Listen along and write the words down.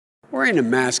Wearing a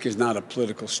mask is not a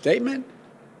political statement.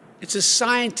 It's a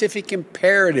scientific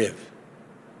imperative.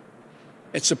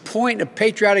 It's a point of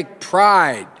patriotic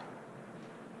pride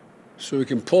so we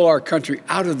can pull our country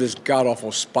out of this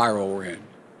god-awful spiral we're in.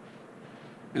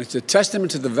 And it's a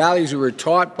testament to the values we were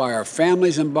taught by our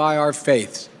families and by our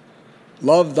faiths.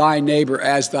 Love thy neighbor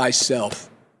as thyself.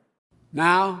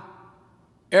 Now,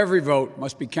 every vote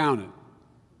must be counted.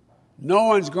 No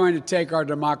one's going to take our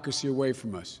democracy away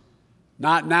from us.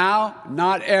 Not now,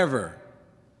 not ever.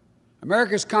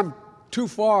 America's come too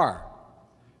far.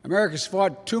 America's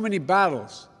fought too many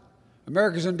battles.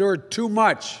 America's endured too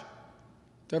much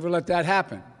to ever let that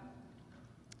happen.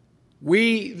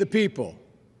 We, the people,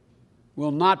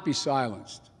 will not be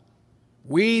silenced.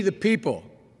 We, the people,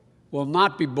 will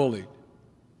not be bullied.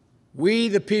 We,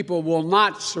 the people, will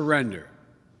not surrender.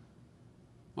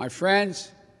 My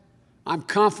friends, I'm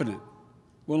confident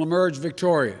we'll emerge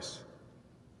victorious.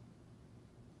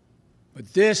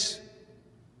 But this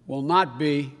will not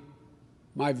be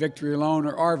my victory alone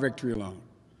or our victory alone.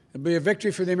 It'll be a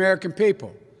victory for the American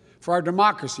people, for our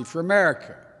democracy, for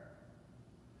America.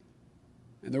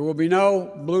 And there will be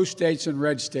no blue states and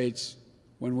red states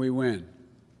when we win.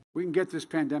 We can get this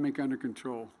pandemic under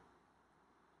control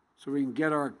so we can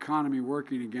get our economy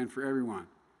working again for everyone.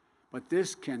 But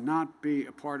this cannot be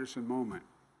a partisan moment.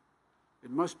 It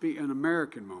must be an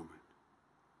American moment.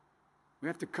 We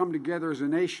have to come together as a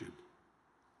nation.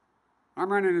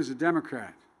 I'm running as a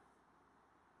Democrat,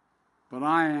 but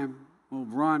will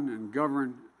run and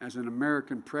govern as an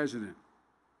American president.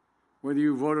 Whether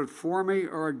you voted for me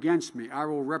or against me, I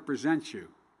will represent you.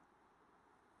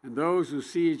 And those who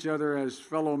see each other as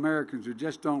fellow Americans who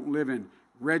just don't live in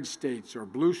red states or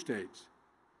blue states,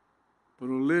 but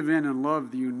who live in and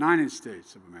love the United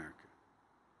States of America.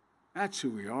 That's who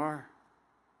we are.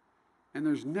 And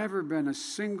there's never been a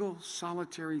single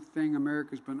solitary thing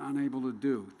America's been unable to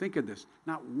do. Think of this,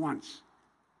 not once.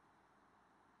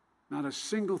 Not a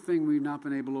single thing we've not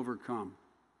been able to overcome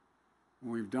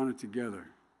when we've done it together.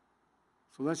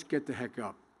 So let's get the heck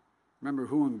up. Remember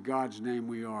who in God's name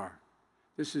we are.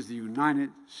 This is the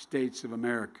United States of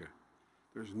America.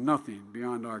 There's nothing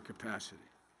beyond our capacity.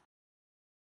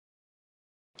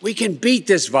 We can beat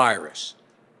this virus.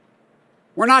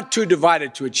 We're not too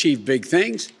divided to achieve big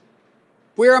things.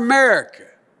 We're America.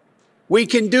 We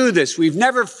can do this. We've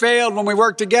never failed when we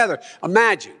work together.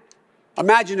 Imagine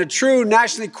a true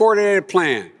nationally coordinated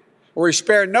plan where we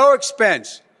spare no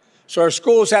expense so our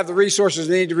schools have the resources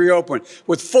they need to reopen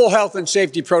with full health and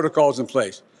safety protocols in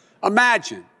place.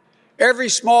 Imagine every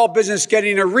small business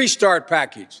getting a restart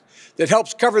package that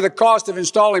helps cover the cost of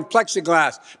installing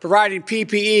plexiglass, providing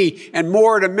PPE, and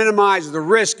more to minimize the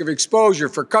risk of exposure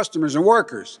for customers and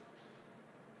workers.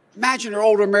 Imagine our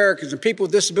older Americans and people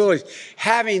with disabilities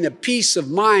having the peace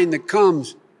of mind that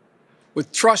comes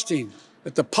with trusting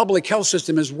that the public health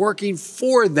system is working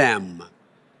for them.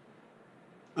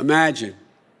 Imagine,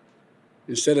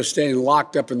 instead of staying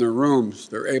locked up in their rooms,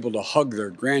 they're able to hug their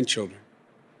grandchildren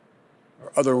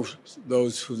or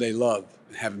those who they love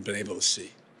and haven't been able to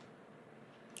see.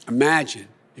 Imagine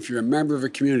if you're a member of a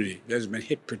community that has been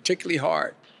hit particularly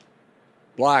hard,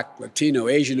 Black, Latino,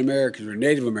 Asian Americans, or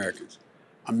Native Americans.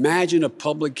 Imagine a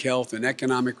public health and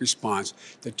economic response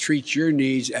that treats your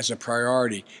needs as a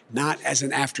priority, not as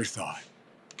an afterthought.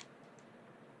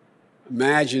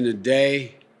 Imagine a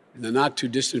day in the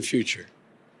not-too-distant future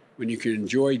when you can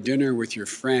enjoy dinner with your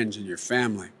friends and your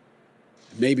family,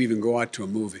 and maybe even go out to a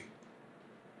movie.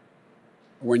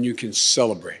 Or when you can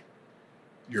celebrate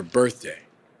your birthday,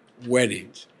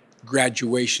 weddings,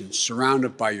 graduations,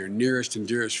 surrounded by your nearest and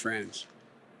dearest friends.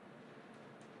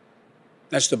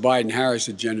 That's the Biden-Harris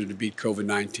agenda to beat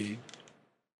COVID-19.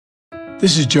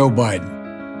 This is Joe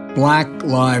Biden. Black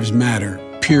Lives Matter,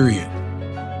 period.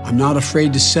 I'm not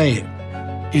afraid to say it.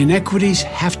 Inequities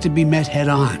have to be met head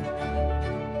on.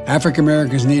 African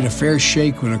Americans need a fair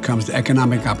shake when it comes to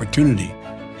economic opportunity,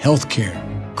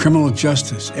 healthcare, criminal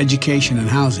justice, education, and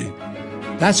housing.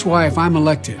 That's why if I'm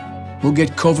elected, we'll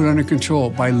get COVID under control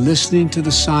by listening to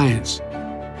the science.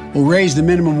 We'll raise the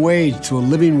minimum wage to a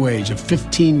living wage of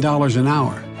 $15 an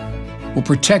hour. We'll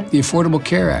protect the Affordable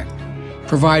Care Act,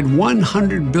 provide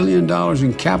 $100 billion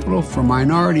in capital for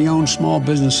minority-owned small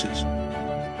businesses,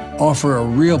 offer a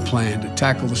real plan to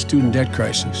tackle the student debt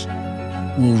crisis.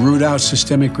 We'll root out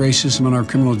systemic racism in our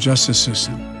criminal justice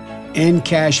system, end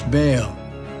cash bail,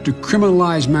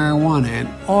 decriminalize marijuana, and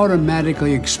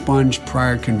automatically expunge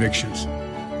prior convictions.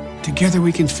 Together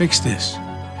we can fix this.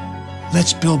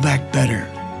 Let's build back better.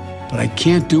 But I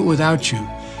can't do it without you,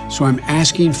 so I'm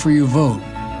asking for your vote